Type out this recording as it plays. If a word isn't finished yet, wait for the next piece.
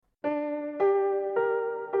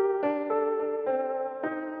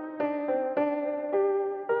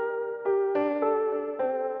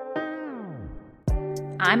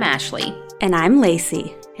I'm Ashley. And I'm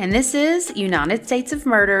Lacey. And this is United States of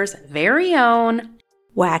Murder's very own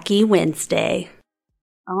Wacky Wednesday.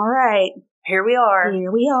 All right. Here we are.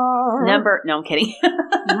 No, I'm kidding.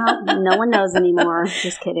 No one knows anymore.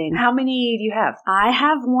 Just kidding. How many do you have? I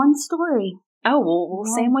have one story. Oh, we'll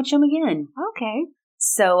sandwich them again. Okay.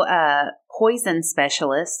 So, poison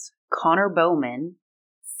specialist Connor Bowman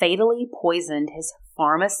fatally poisoned his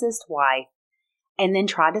pharmacist wife and then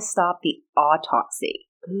tried to stop the autopsy.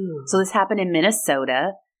 Ooh. So this happened in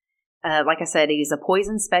Minnesota. Like I said, he's a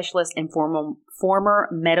poison specialist and former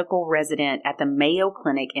medical resident at the Mayo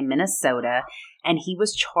Clinic in Minnesota, and he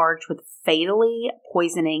was charged with fatally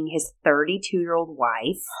poisoning his 32-year-old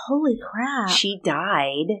wife. Holy crap. She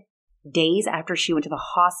died days after she went to the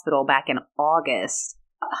hospital back in August.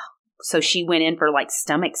 So she went in for like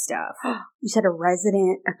stomach stuff. You said he was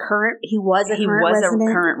a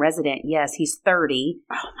current resident. Yes, he's 30.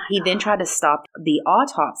 Oh he then tried to stop the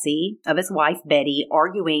autopsy of his wife, Betty,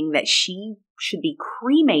 arguing that she should be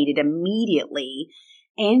cremated immediately.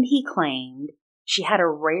 And he claimed she had a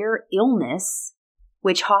rare illness,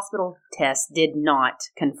 which hospital tests did not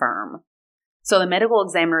confirm. So the medical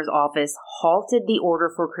examiner's office halted the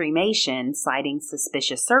order for cremation, citing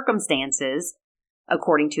suspicious circumstances,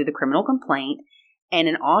 according to the criminal complaint, and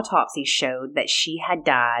an autopsy showed that she had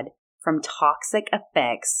died from toxic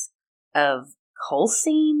effects of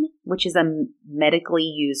colchicine, which is medically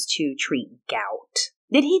used to treat gout.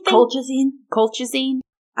 Did he think colchicine?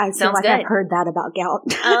 I feel like I've heard that about gout.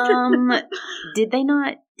 Did he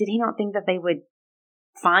not think that they would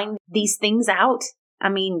find these things out? I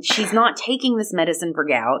mean, she's not taking this medicine for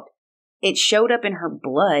gout. It showed up in her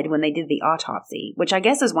blood when they did the autopsy, which I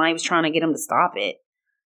guess is why he was trying to get him to stop it.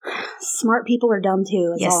 Smart people are dumb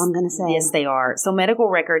too, is all I'm going to say. Yes, they are. So medical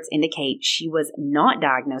records indicate she was not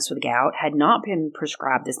diagnosed with gout, had not been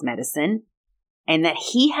prescribed this medicine, and that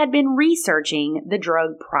he had been researching the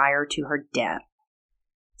drug prior to her death.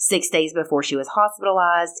 6 days before she was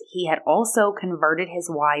hospitalized, he had also converted his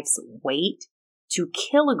wife's weight to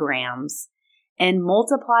kilograms and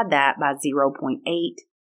multiplied that by 0.8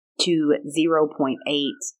 to 0.8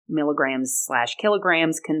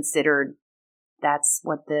 milligrams/kilograms, considered that's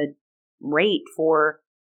what the rate for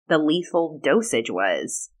the lethal dosage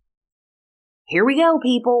was. Here we go,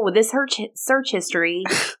 people, with this search history.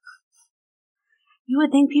 You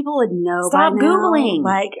would think people would know. Stop by now. Googling.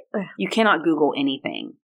 You cannot Google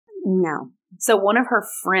anything. No. So one of her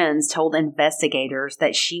friends told investigators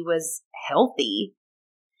that she was healthy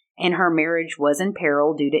and her marriage was in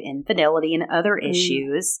peril due to infidelity and other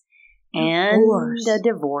issues. And the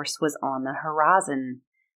divorce was on the horizon.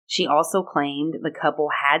 She also claimed the couple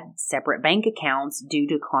had separate bank accounts due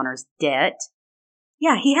to Connor's debt.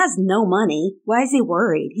 Yeah, he has no money. Why is he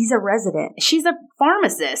worried? He's a resident. She's a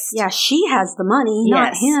pharmacist. Yeah, she has the money,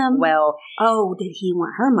 not him. Well, did he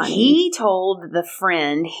want her money? He told the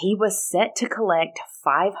friend he was set to collect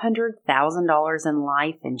 $500,000 in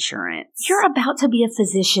life insurance. You're about to be a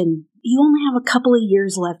physician. You only have a couple of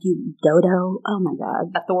years left, you dodo. Oh, my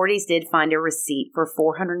God. Authorities did find a receipt for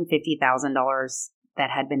 $450,000 that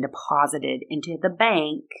had been deposited into the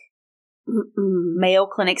bank. Mayo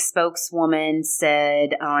Clinic spokeswoman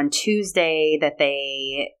said on Tuesday that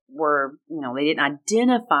they they didn't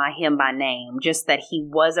identify him by name, just that he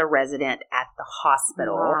was a resident at the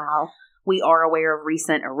hospital. Wow. We are aware of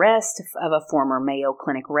recent arrest of a former Mayo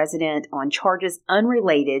Clinic resident on charges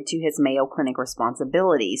unrelated to his Mayo Clinic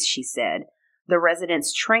responsibilities, she said. The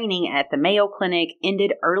resident's training at the Mayo Clinic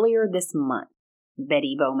ended earlier this month.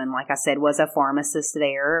 Betty Bowman, like I said, was a pharmacist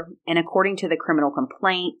there, and according to the criminal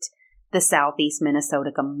complaint, the Southeast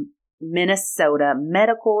Minnesota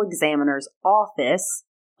Medical Examiner's Office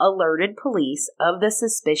alerted police of the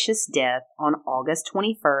suspicious death on August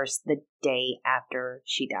 21st, the day after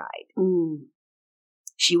she died.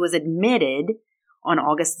 She was admitted on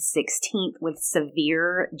August 16th with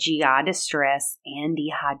severe GI distress and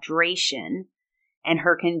dehydration, and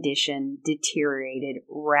her condition deteriorated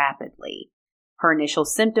rapidly. Her initial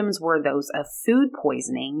symptoms were those of food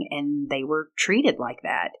poisoning, and they were treated like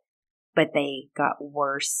that. But they got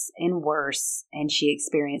worse and worse, and she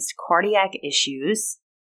experienced cardiac issues,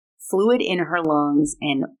 fluid in her lungs,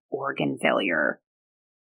 and organ failure.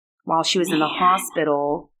 While she was in the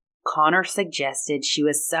hospital, Connor suggested she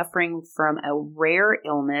was suffering from a rare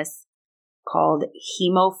illness called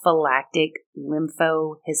hemophylactic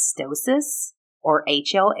lymphohistiocytosis, or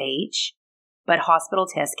HLH, but hospital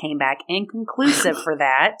tests came back inconclusive for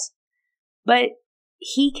that. But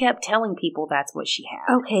he kept telling people that's what she had.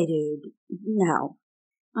 Okay, dude. No.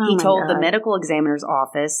 He told the medical examiner's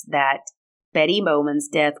office that Betty Bowman's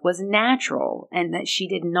death was natural and that she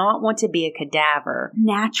did not want to be a cadaver.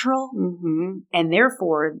 Natural? Mm-hmm. And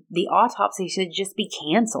therefore, the autopsy should just be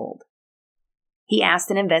canceled. He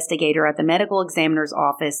asked an investigator at the medical examiner's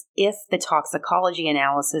office if the toxicology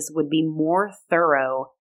analysis would be more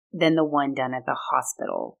thorough than the one done at the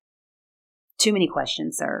hospital. Too many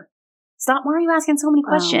questions, sir. Stop. Why are you asking so many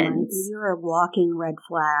questions? You're a walking red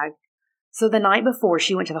flag. So the night before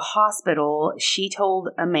she went to the hospital, she told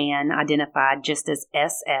a man identified just as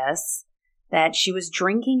SS that she was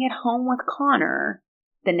drinking at home with Connor.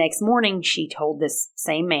 The next morning, she told this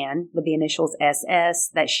same man with the initials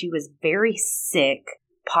SS that she was very sick,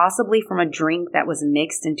 possibly from a drink that was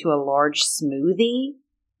mixed into a large smoothie.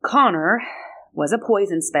 Connor was a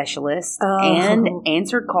poison specialist and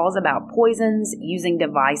answered calls about poisons using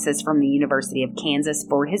devices from the University of Kansas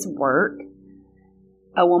for his work.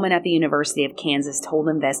 A woman at the University of Kansas told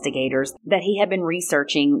investigators that he had been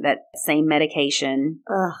researching that same medication,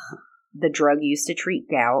 the drug used to treat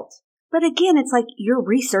gout. But again, it's like you're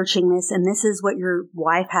researching this and this is what your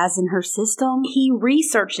wife has in her system. He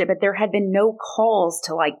researched it, but there had been no calls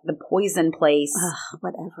to like the poison place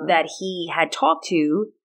whatever that he had talked to,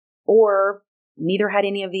 or neither had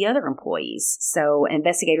any of the other employees. So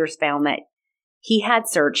investigators found that he had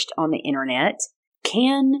searched on the internet.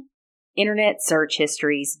 Can internet search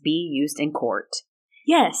histories be used in court?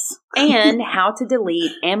 Yes. And how to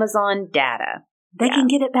delete Amazon data. They can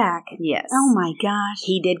get it back. Yes. Oh my gosh.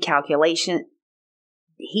 He did calculations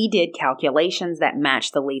that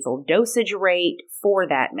matched the lethal dosage rate for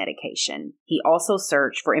that medication. He also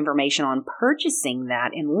searched for information on purchasing that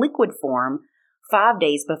in liquid form 5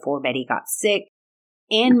 days before Betty got sick,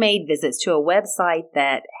 and made visits to a website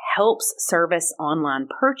that helps service online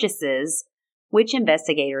purchases, which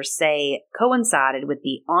investigators say coincided with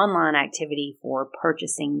the online activity for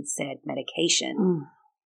purchasing said medication.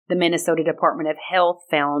 The Minnesota Department of Health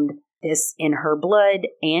found this in her blood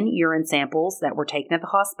and urine samples that were taken at the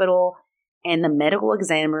hospital, and the medical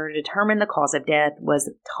examiner determined the cause of death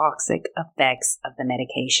was toxic effects of the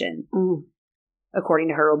medication. According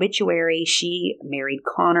to her obituary, she married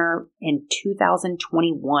Connor in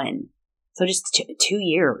 2021, so just 2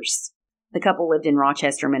 years. The couple lived in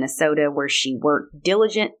Rochester, Minnesota, where she worked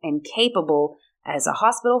diligent and capable as a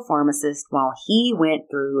hospital pharmacist while he went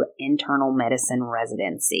through internal medicine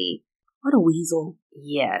residency. What a weasel.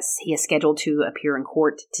 Yes, he is scheduled to appear in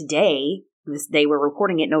court today. This day we're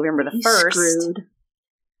recording it November the 1st. Screwed.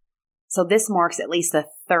 So this marks at least the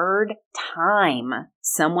third time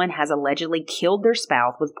someone has allegedly killed their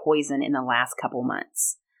spouse with poison in the last couple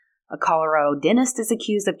months. A Colorado dentist is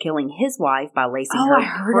accused of killing his wife by lacing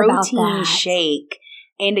her protein shake.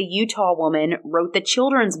 And a Utah woman wrote the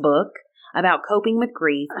children's book about coping with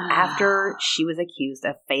grief after she was accused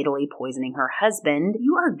of fatally poisoning her husband.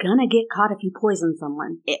 You are gonna get caught if you poison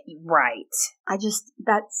someone. Right.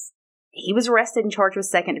 He was arrested and charged with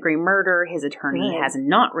second-degree murder. His attorney has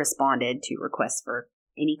not responded to requests for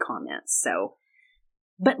any comments. So,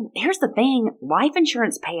 but here's the thing. Life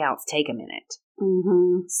insurance payouts take a minute.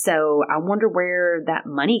 So I wonder where that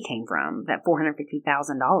money came from, that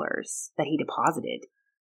 $450,000 that he deposited.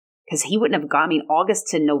 Because he wouldn't have got, August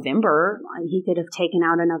to November. He could have taken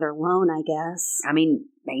out another loan, I guess.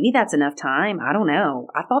 Maybe that's enough time. I don't know.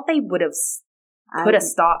 I thought they would have put a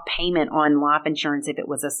stop payment on life insurance if it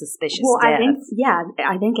was a suspicious death.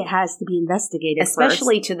 I think it has to be investigated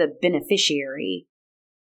especially first. To the beneficiary.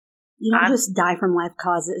 You don't just die from life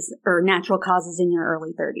causes or natural causes in your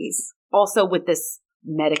early 30s. Also with this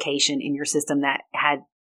medication in your system that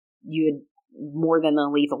you had more than the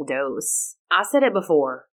lethal dose. I said it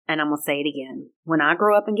before, and I'm going to say it again. When I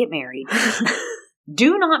grow up and get married,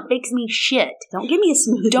 do not fix me shit. Don't give me a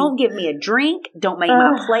smoothie. Don't give me a drink. Don't make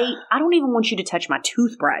my plate. I don't even want you to touch my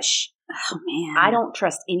toothbrush. Oh, man. I don't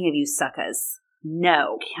trust any of you suckers.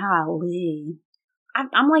 No. Golly.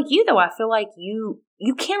 I'm like you, though. I feel like you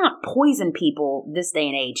cannot poison people this day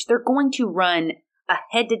and age. They're going to run a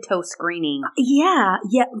head-to-toe screening. Yeah.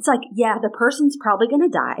 It's like, the person's probably going to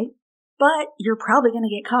die, but you're probably going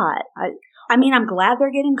to get caught. I'm glad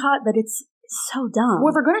they're getting caught, but it's so dumb.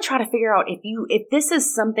 Well, they're going to try to figure out if this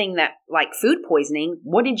is something that, like food poisoning,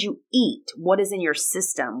 what did you eat? What is in your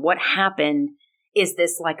system? What happened? Is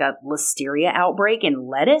this like a listeria outbreak in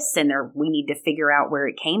lettuce? And we need to figure out where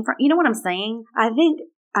it came from. You know what I'm saying? I think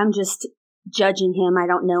I'm just judging him. I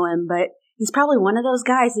don't know him, but he's probably one of those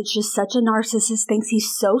guys that's just such a narcissist, thinks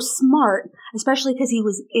he's so smart, especially because he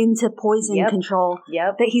was into poison control,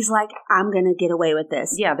 that he's like, I'm going to get away with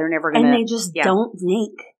this. Yeah, they're never going to. And they just don't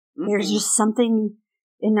think. There's just something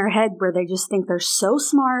in their head where they just think they're so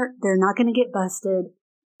smart, they're not going to get busted.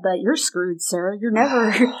 But you're screwed, sir. You're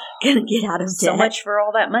never going to get out of debt. So much for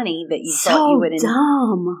all that money that you thought you would... So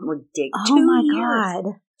dumb. Ridiculous. Oh, my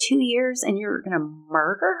God. 2 years and you're going to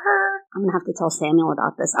murder her? I'm going to have to tell Samuel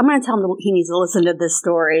about this. I'm going to tell him he needs to listen to this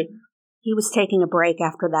story. He was taking a break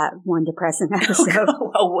after that one depressing episode.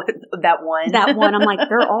 Oh, that one? That one. I'm like,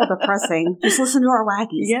 they're all depressing. Just listen to our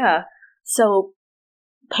wackies. Yeah. So,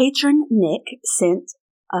 patron Nick sent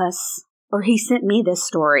me this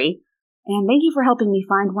story. And thank you for helping me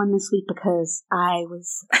find one this week because I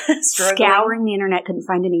was scouring the internet, couldn't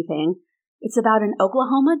find anything. It's about an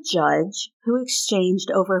Oklahoma judge who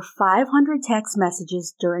exchanged over 500 text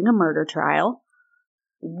messages during a murder trial.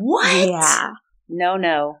 What? Yeah.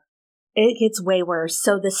 No. It gets way worse.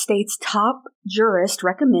 So the state's top jurist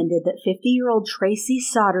recommended that 50-year-old Tracy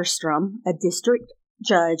Soderstrom, a district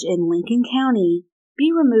judge in Lincoln County,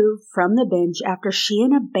 be removed from the bench after she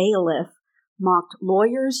and a bailiff mocked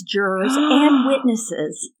lawyers, jurors, and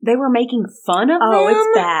witnesses. They were making fun of them? Oh,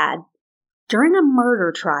 it's bad. During a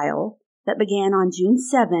murder trial that began on June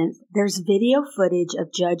 7th, there's video footage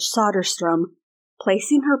of Judge Soderstrom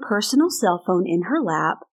placing her personal cell phone in her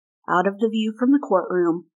lap, out of the view from the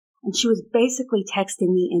courtroom, and she was basically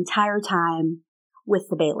texting the entire time with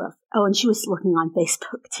the bailiff. Oh, and she was looking on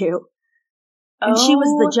Facebook, too. And she was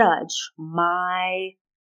the judge.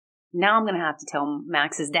 Now I'm going to have to tell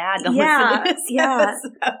Max's dad to listen to this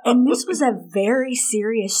episode. And this was a very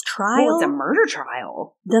serious trial. Well, it's a murder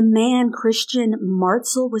trial. The man, Christian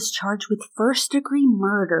Martzel, was charged with first-degree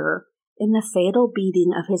murder in the fatal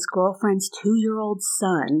beating of his girlfriend's 2-year-old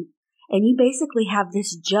son. And you basically have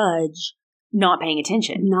this judge... Not paying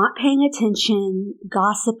attention,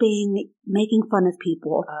 gossiping, making fun of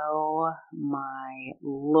people. Oh, my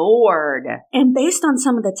Lord. And based on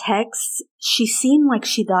some of the texts, she seemed like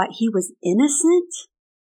she thought he was innocent,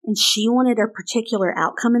 and she wanted a particular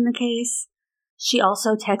outcome in the case. She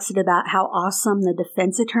also texted about how awesome the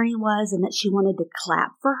defense attorney was and that she wanted to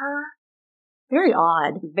clap for her. Very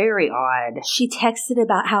odd. Very odd. She texted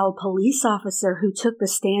about how a police officer who took the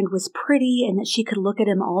stand was pretty and that she could look at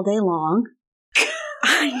him all day long.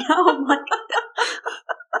 I know. I'm like,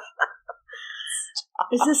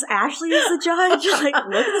 is this Ashley as the judge? Like,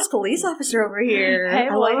 look at this police officer over here. Hey,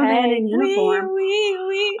 I love a man in uniform.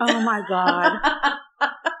 Wee. Oh my God.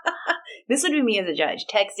 This would be me as a judge,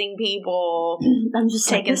 texting people. I'm just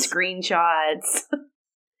taking screenshots.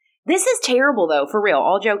 This is terrible, though, for real.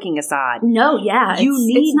 All joking aside. No, yeah.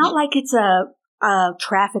 It's not like it's a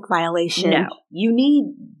traffic violation. No. You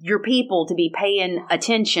need your people to be paying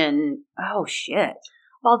attention. Oh, shit.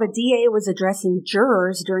 While the DA was addressing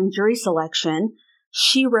jurors during jury selection,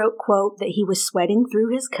 she wrote, quote, that he was sweating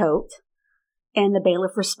through his coat, and the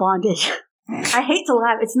bailiff responded. I hate to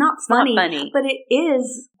laugh. It's not funny. But it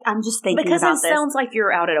is. I'm just thinking about this. Because it sounds like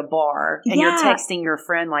you're out at a bar, and you're texting your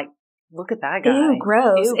friend, like, look at that guy. Ew,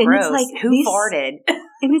 gross. Ew, and gross. It's like who farted?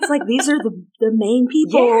 And it's like these are the main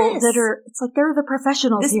people that are. It's like they're the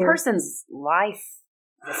professionals. This here. person's life,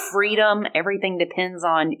 the freedom, everything depends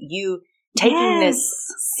on you taking this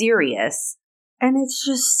serious. And it's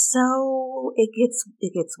just so it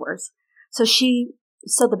gets worse. So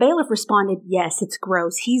the bailiff responded, "Yes, it's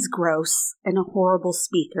gross. He's gross and a horrible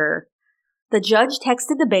speaker." The judge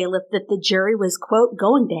texted the bailiff that the jury was, quote,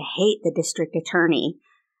 going to hate the district attorney.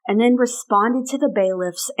 And then responded to the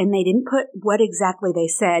bailiffs, and they didn't put what exactly they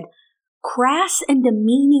said, crass and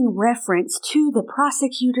demeaning reference to the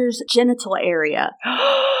prosecutor's genital area.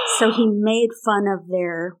 So he made fun of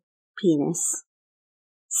their penis.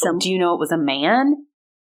 Do you know it was a man?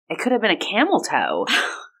 It could have been a camel toe.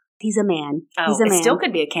 He's a man. Oh, He's a man. It still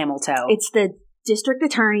could be a camel toe. It's the district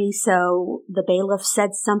attorney, so the bailiff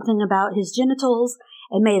said something about his genitals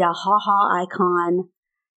and made a ha-ha icon.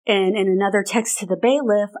 And in another text to the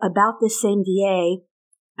bailiff about this same DA,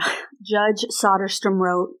 Judge Soderstrom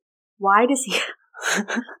wrote, why does he...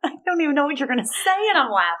 I don't even know what you're going to say, and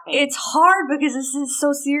I'm laughing. It's hard because this is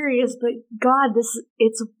so serious, but God,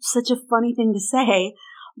 it's such a funny thing to say.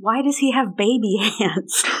 Why does he have baby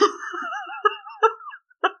hands?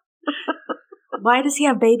 Why does he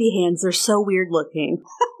have baby hands? They're so weird looking.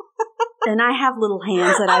 And I have little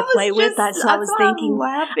hands that I play with. So I was thinking,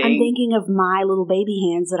 I'm thinking of my little baby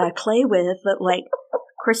hands that I play with that like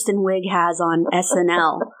Kristen Wiig has on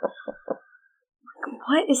SNL.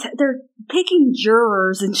 What is that? They're picking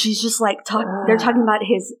jurors and she's just like, they're talking about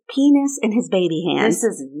his penis and his baby hands. This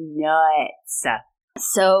is nuts.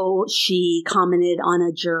 So she commented on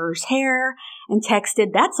a juror's hair and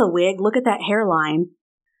texted, that's a wig. Look at that hairline.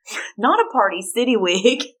 Not a Party City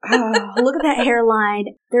wig. Look at that hairline.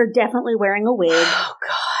 They're definitely wearing a wig. Oh,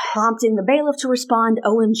 God. Prompting the bailiff to respond,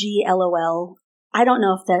 OMG, LOL. I don't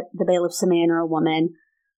know if the bailiff's a man or a woman.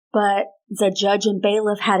 But the judge and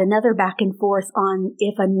bailiff had another back and forth on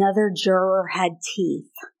if another juror had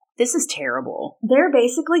teeth. This is terrible. They're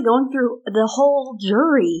basically going through the whole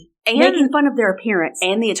jury, making fun of their appearance.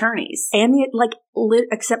 And the attorneys. And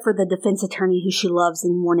except for the defense attorney who she loves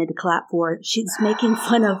and wanted to clap for. She's making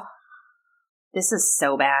fun of. This is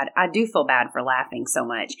so bad. I do feel bad for laughing so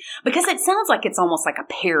much. Because it sounds like it's almost like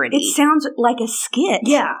a parody. It sounds like a skit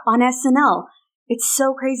on SNL. It's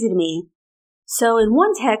so crazy to me. So in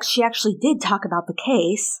one text, she actually did talk about the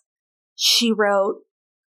case. She wrote,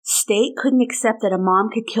 "State couldn't accept that a mom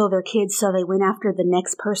could kill their kids, so they went after the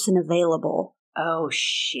next person available." Oh,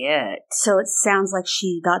 shit. So it sounds like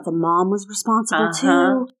she thought the mom was responsible,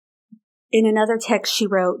 too. In another text, she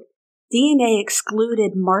wrote, "DNA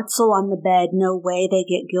excluded Martzel on the bed. No way they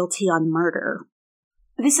get guilty on murder."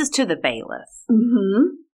 This is to the bailiff.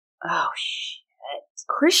 Mm-hmm. Oh, shit.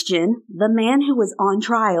 Christian, the man who was on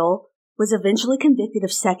trial, was eventually convicted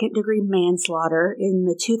of second-degree manslaughter in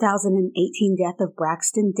the 2018 death of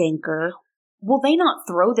Braxton Danker. Will they not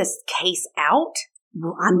throw this case out?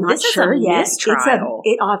 Well, I'm not sure yet. Mistrial.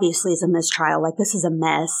 It obviously is a mistrial. Like, this is a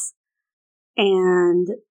mess. And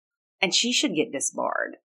she should get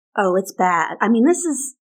disbarred. Oh, it's bad. I mean,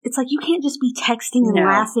 it's like you can't just be texting and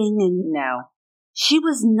laughing. And no. She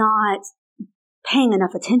was not paying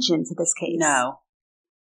enough attention to this case. No.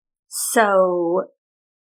 So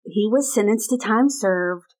he was sentenced to time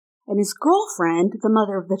served, and his girlfriend, the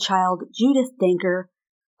mother of the child, Judith Danker,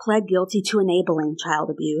 pled guilty to enabling child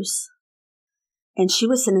abuse. And she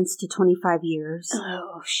was sentenced to 25 years.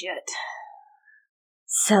 Oh, shit.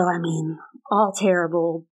 So, I mean, all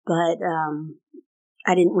terrible, but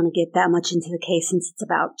I didn't want to get that much into the case since it's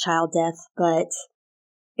about child death, but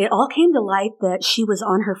it all came to light that she was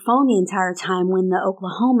on her phone the entire time when the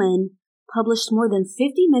Oklahoman published more than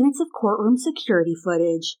 50 minutes of courtroom security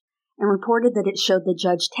footage and reported that it showed the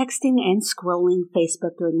judge texting and scrolling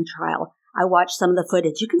Facebook during the trial. I watched some of the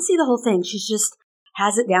footage. You can see the whole thing. She's just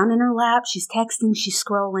has it down in her lap. She's texting. She's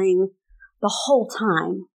scrolling the whole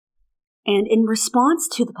time. And in response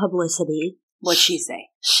to the publicity, what'd she say?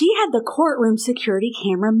 She had the courtroom security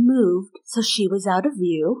camera moved so she was out of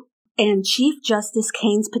view. And Chief Justice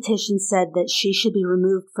Kane's petition said that she should be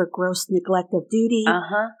removed for gross neglect of duty,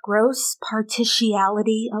 gross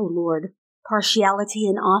partiality in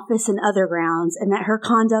office and other grounds, and that her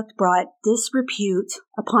conduct brought disrepute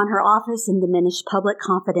upon her office and diminished public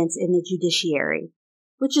confidence in the judiciary.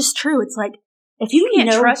 Which is true. It's like, if you can't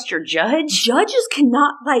trust your judge? Judges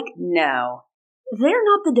cannot, No. They're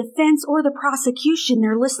not the defense or the prosecution.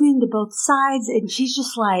 They're listening to both sides, and she's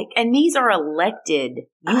just like... And these are elected.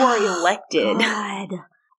 You are elected. God.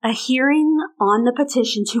 A hearing on the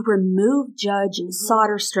petition to remove Judge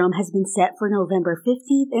Soderstrom has been set for November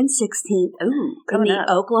 15th and 16th in the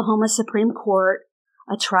Oklahoma Supreme Court.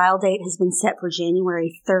 A trial date has been set for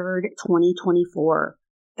January 3rd, 2024.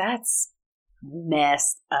 That's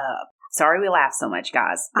messed up. Sorry we laugh so much,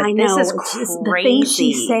 guys. But I know. This is crazy. The things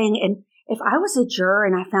she's saying, and if I was a juror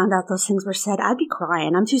and I found out those things were said, I'd be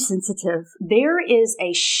crying. I'm too sensitive. There is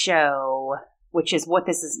a show, which is what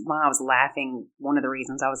this is, why I was laughing. One of the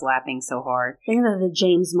reasons I was laughing so hard. Think of the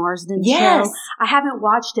James Marsden show. I haven't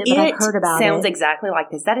watched it, but I've heard about it. It sounds exactly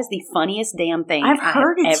like this. That is the funniest damn thing I've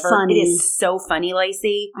heard it's funny. It is so funny,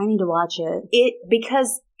 Lacey. I need to watch it.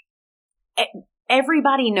 Because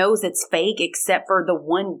everybody knows it's fake except for the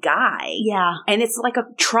one guy. Yeah. And it's like a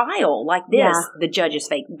trial like this. Yeah. The judge is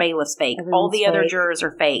fake. Bailiff's fake. Everyone's all the other jurors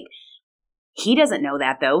are fake. He doesn't know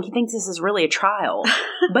that, though. He thinks this is really a trial.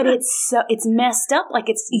 But it's messed up. Like,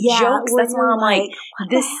 it's jokes. That's why I'm like,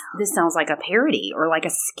 this sounds like a parody or like a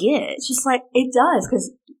skit. It's just like, it does,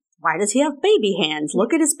 because why does he have baby hands?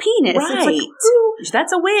 Look at his penis. Right. It's like,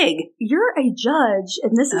 that's a wig. You're a judge,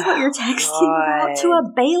 and this is what you're texting about to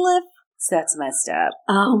a bailiff? That's messed up.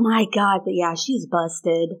 Oh, my God. But, yeah, she's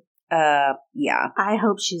busted. Yeah. I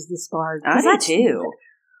hope she's disbarred. I do, too.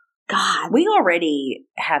 God. We already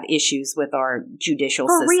have issues with our judicial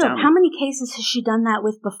system. For real. How many cases has she done that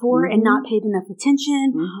with before and not paid enough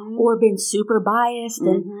attention or been super biased?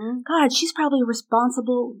 And God, she's probably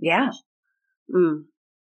responsible. Yeah.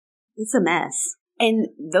 It's a mess. And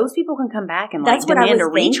those people can come back and that's demand what I was a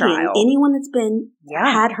retrial. Thinking. Anyone that's been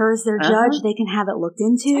had her as their judge, they can have it looked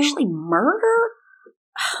into. Especially murder?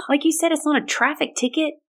 Like you said, it's not a traffic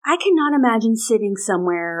ticket. I cannot imagine sitting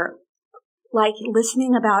somewhere like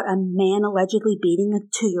listening about a man allegedly beating a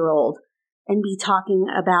 2-year-old and be talking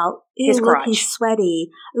about, his crotch. He's sweaty.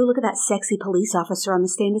 Ooh, look at that sexy police officer on the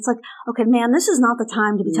stand. It's like, okay, man, this is not the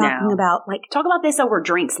time to be talking about, talk about this over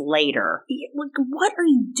drinks later. Like, what are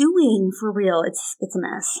you doing for real? It's a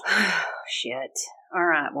mess. Shit. All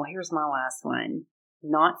right. Well, here's my last one.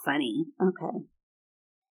 Not funny. Okay.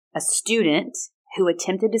 A student who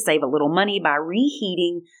attempted to save a little money by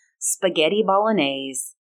reheating spaghetti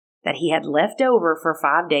bolognese that he had left over for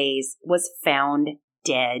 5 days was found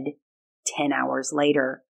dead 10 hours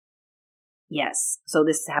later. Yes, so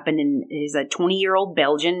this happened is a 20-year-old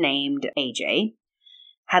Belgian named AJ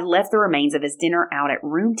had left the remains of his dinner out at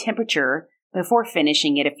room temperature before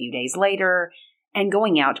finishing it a few days later and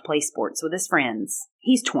going out to play sports with his friends.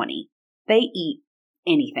 He's 20. They eat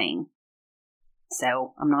anything.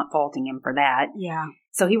 So I'm not faulting him for that. Yeah.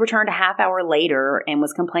 So he returned a half hour later and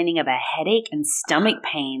was complaining of a headache and stomach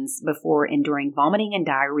pains before enduring vomiting and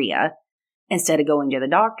diarrhea. Instead of going to the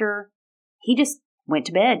doctor, he just went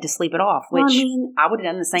to bed to sleep it off, which I would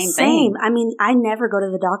have done the same thing. I mean, I never go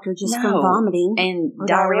to the doctor just from vomiting. And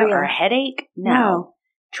diarrhea or a headache? No.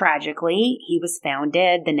 Tragically, he was found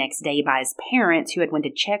dead the next day by his parents, who had went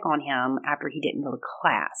to check on him after he didn't go to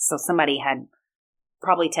class. So somebody had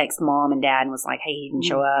probably texted mom and dad and was like, hey, he didn't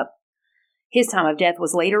show up. His time of death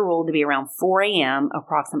was later ruled to be around 4 a.m.,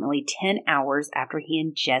 approximately 10 hours after he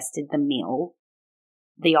ingested the meal.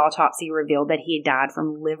 The autopsy revealed that he had died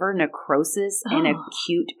from liver necrosis and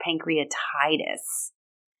acute pancreatitis.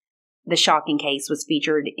 The shocking case was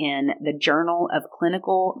featured in the Journal of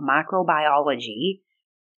Clinical Microbiology,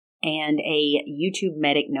 and a YouTube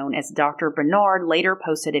medic known as Dr. Bernard later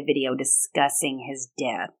posted a video discussing his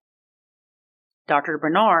death. Dr.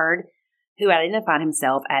 Bernard, who identified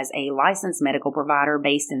himself as a licensed medical provider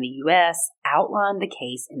based in the U.S., outlined the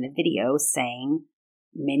case in the video, saying,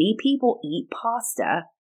 "Many people eat pasta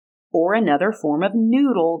or another form of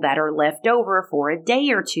noodle that are left over for a day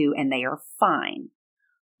or two and they are fine.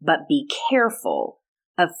 But be careful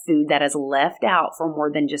of food that is left out for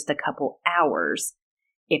more than just a couple hours.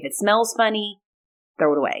 If it smells funny,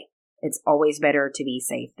 throw it away. It's always better to be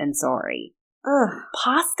safe than sorry." Ugh.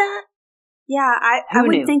 Pasta? Yeah, I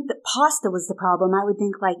would think that pasta was the problem. I would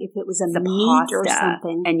think like if it was a meat or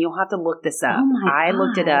something. And you'll have to look this up. Oh my God. I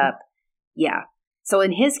looked it up. Yeah. So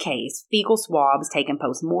in his case, fecal swabs taken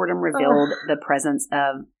post-mortem revealed the presence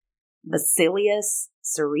of Bacillus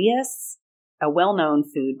cereus, a well-known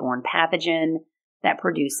foodborne pathogen that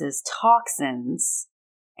produces toxins,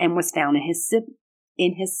 and was found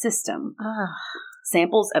in his system.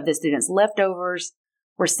 Samples of the student's leftovers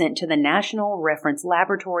were sent to the National Reference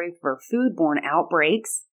Laboratory for Foodborne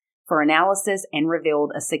Outbreaks for analysis and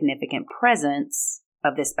revealed a significant presence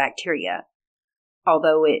of this bacteria.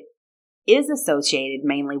 Although it is associated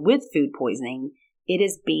mainly with food poisoning, it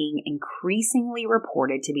is being increasingly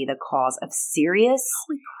reported to be the cause of serious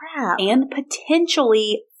and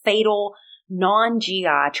potentially fatal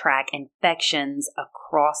non-GI tract infections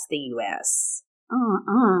across the U.S.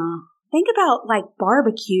 Think about like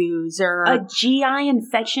barbecues or a GI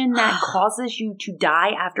infection that causes you to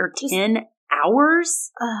die after 10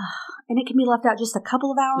 hours. And it can be left out just a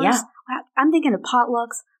couple of hours. Yeah. I'm thinking of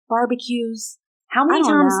potlucks, barbecues. How many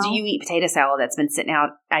times do you eat potato salad that's been sitting out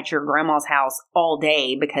at your grandma's house all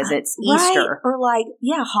day because it's Easter? Or like,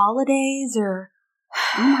 holidays or,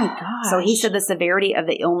 oh my gosh. So he said the severity of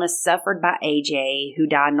the illness suffered by AJ, who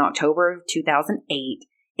died in October of 2008,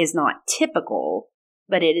 is not typical,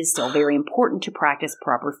 but it is still very important to practice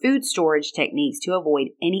proper food storage techniques to avoid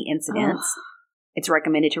any incidents. It's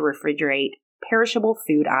recommended to refrigerate perishable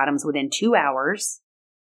food items within 2 hours.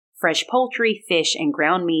 Fresh poultry, fish, and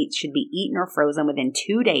ground meats should be eaten or frozen within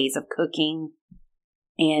 2 days of cooking.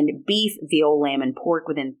 And beef, veal, lamb, and pork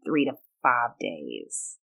within 3 to 5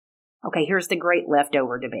 days. Okay, here's the great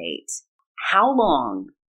leftover debate. How long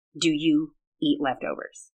do you eat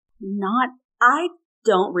leftovers? I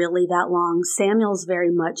don't really that long. Samuel's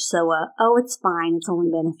very much so it's fine. It's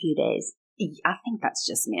only been a few days. I think that's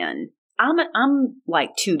just men. I'm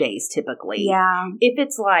like 2 days typically. Yeah. If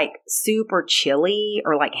it's like super chili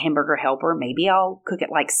or like Hamburger Helper, maybe I'll cook it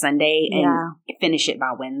like Sunday and finish it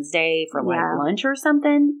by Wednesday for like lunch or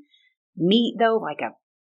something. Meat though, like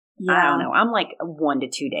I don't know. I'm like 1 to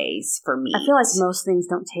 2 days for meat. I feel like most things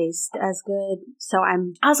don't taste as good. So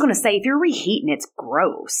I was going to say, if you're reheating, it's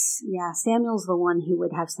gross. Yeah, Samuel's the one who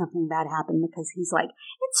would have something bad happen because he's like,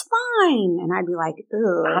 it's fine. And I'd be like,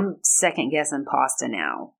 ugh. I'm second guessing pasta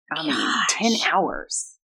now. I mean, 10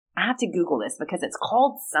 hours. I have to Google this because it's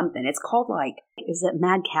called something. It's called like... Is it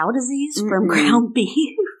mad cow disease from ground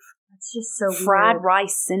beef? It's just so fried weird.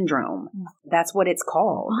 Rice syndrome. That's what it's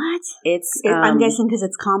called. What? I'm guessing because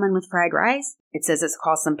it's common with fried rice? It says it's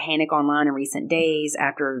caused some panic online in recent days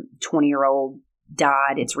after 20-year-old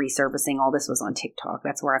died. It's resurfacing. All this was on TikTok.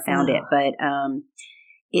 That's where I found it. But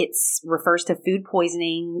it refers to food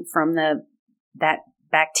poisoning from that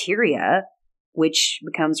bacteria, which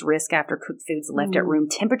becomes risk after cooked foods left at room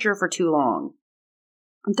temperature for too long.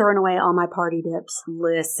 I'm throwing away all my party dips.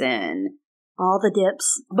 Listen. All the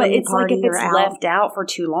dips. But it's like if it's left out for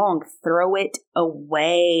too long, throw it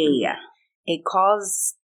away. It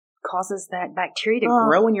causes that bacteria to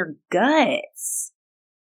grow in your guts.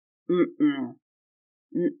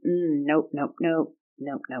 Nope.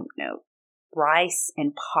 Rice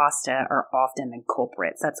and pasta are often the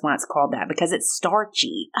culprits. That's why it's called that, because it's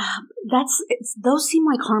starchy. Those seem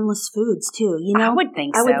like harmless foods too. You know, I would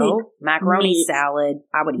think so. Would think macaroni salad.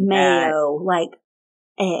 I would eat mayo, that. like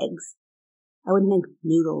eggs. I wouldn't think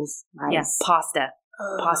noodles, rice. Yeah, pasta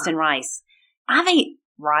and rice. I think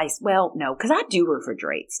rice. Well, no, because I do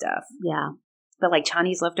refrigerate stuff. Yeah. But like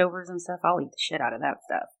Chinese leftovers and stuff, I'll eat the shit out of that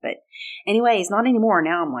stuff. But anyways, not anymore.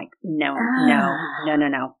 Now I'm like, no.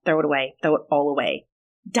 Throw it away. Throw it all away.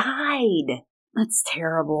 Died. That's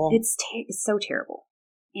terrible. It's so terrible.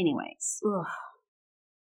 Anyways. Ugh.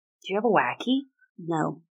 Do you have a wacky?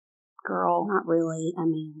 No. Girl. Not really. I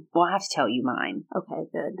mean. Well, I have to tell you mine. Okay,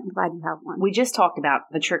 good. I'm glad you have one. We just talked about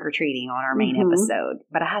the trick-or-treating on our main episode.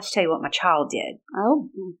 But I have to tell you what my child did. Oh.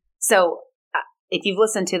 So, if you've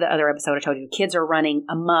listened to the other episode, I told you, kids are running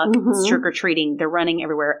amok, trick-or-treating. They're running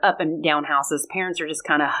everywhere, up and down houses. Parents are just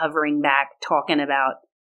kind of hovering back, talking about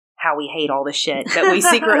how we hate all the shit, but we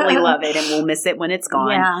secretly love it and we'll miss it when it's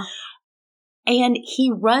gone. Yeah. And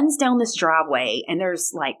he runs down this driveway, and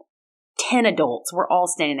there's like 10 adults. We're all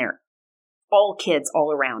standing there, all kids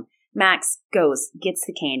all around. Max goes, gets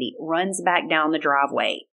the candy, runs back down the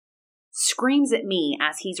driveway, screams at me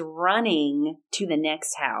as he's running to the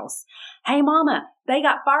next house. Hey, Mama, they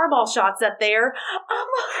got fireball shots up there.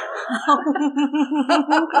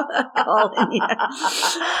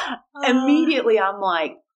 Immediately, I'm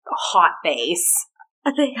like, hot face.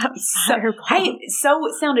 They got fireball. It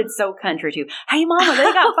sounded so country too. Hey, Mama,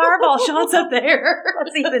 they got fireball shots up there.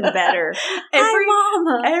 That's even better. Hey,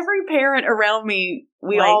 Mama. Every parent around me,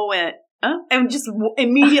 we all went, and just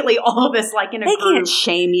immediately all of us, like in a group. They can't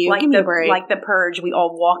shame you. Like Give me a break. Like the Purge, we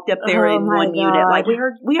all walked up there in one unit. Like, we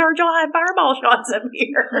heard y'all had fireball shots up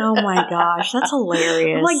here. Oh my gosh, that's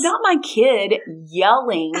hilarious. I'm like, not my kid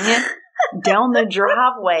yelling down the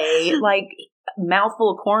driveway, like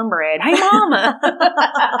mouthful of cornbread. Hey, Mama.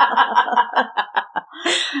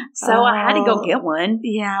 So I had to go get one.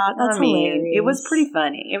 Yeah, that's hilarious. It was pretty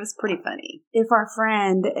funny. If our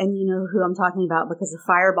friend, and you know who I'm talking about because of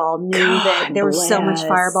Fireball, knew that there was so much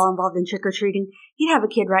Fireball involved in trick-or-treating, he'd have a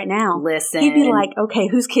kid right now. Listen. He'd be like, okay,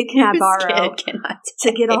 whose kid can I borrow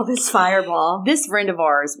to get all this Fireball? This friend of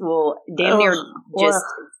ours will damn near just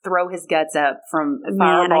throw his guts up from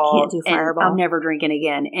Fireball. Man, I can't do Fireball. I'm never drinking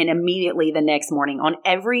again. And immediately the next morning, on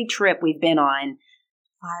every trip we've been on,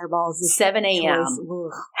 Fireballs. 7 a.m.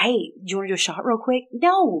 Hey, do you want to do a shot real quick?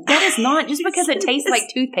 No, that is not. Just because it tastes like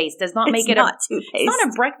toothpaste does not make it toothpaste. It's not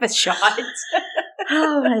a breakfast shot.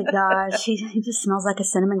 Oh my gosh. He just smells like a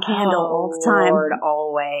cinnamon candle all the time. Lord,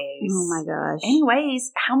 always. Oh my gosh.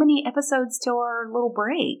 Anyways, how many episodes till our little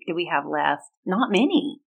break do we have left? Not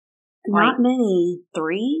many. Not many.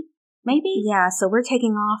 3, maybe? Yeah, so we're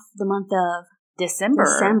taking off the month of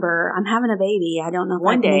December. I'm having a baby. I don't know if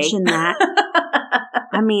I mentioned that.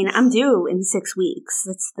 I mean, I'm due in 6 weeks.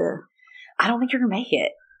 I don't think you're going to make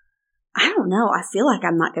it. I don't know. I feel like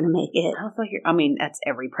I'm not going to make it. I don't feel like that's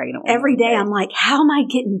every pregnant woman. Every day I'm like, how am I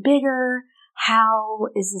getting bigger? How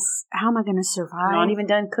am I going to survive? You're not even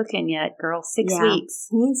done cooking yet, girl. 6 weeks.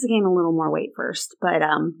 He needs to gain a little more weight first. But,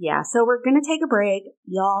 so we're going to take a break.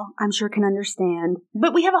 Y'all, I'm sure can understand.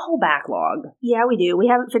 But we have a whole backlog. Yeah, we do. We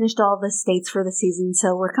haven't finished all the states for the season,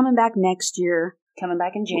 so we're coming back next year. Coming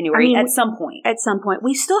back in January at some point. At some point.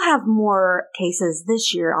 We still have more cases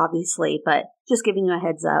this year, obviously, but just giving you a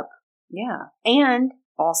heads up. Yeah. And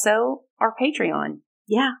also our Patreon.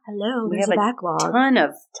 Yeah. Hello. We have a backlog.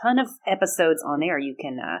 Ton of episodes on there you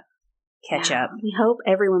can catch up. We hope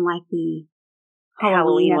everyone liked the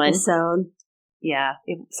Halloween episode. Yeah.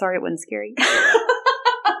 Sorry it wasn't scary.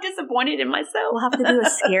 I'm disappointed in myself. We'll have to do a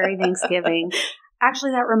scary Thanksgiving.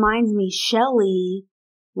 Actually, that reminds me, Shelly,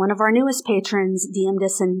 one of our newest patrons, DM'd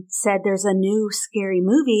us and said there's a new scary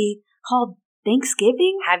movie called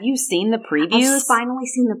Thanksgiving. Have you seen the previews? I've finally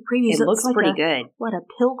seen the previews. It looks like pretty good. What, a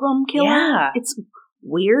pilgrim killer? Yeah. It's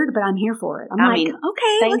weird, but I'm here for it.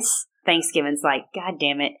 Thanksgiving's like, God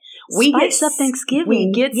damn it. Spice up Thanksgiving.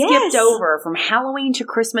 We get skipped over from Halloween to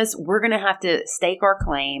Christmas. We're going to have to stake our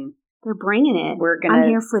claim. They're bringing it. I'm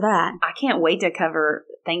here for that. I can't wait to cover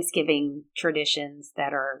Thanksgiving traditions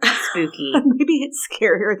that are spooky. Maybe it's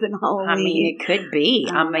scarier than Halloween. I mean, it could be.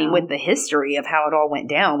 I mean, with the history of how it all went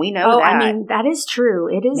down, we know that. I mean, that is true.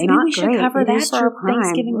 It is. Maybe we should cover that for our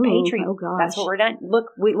Thanksgiving Patreon. Oh gosh, that's what we're done.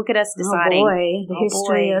 Look at us deciding. Oh boy, the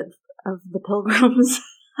history of the Pilgrims.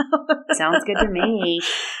 Sounds good to me.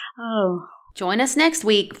 Oh. Join us next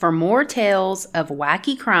week for more tales of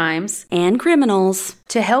wacky crimes and criminals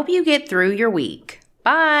to help you get through your week.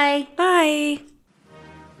 Bye. Bye.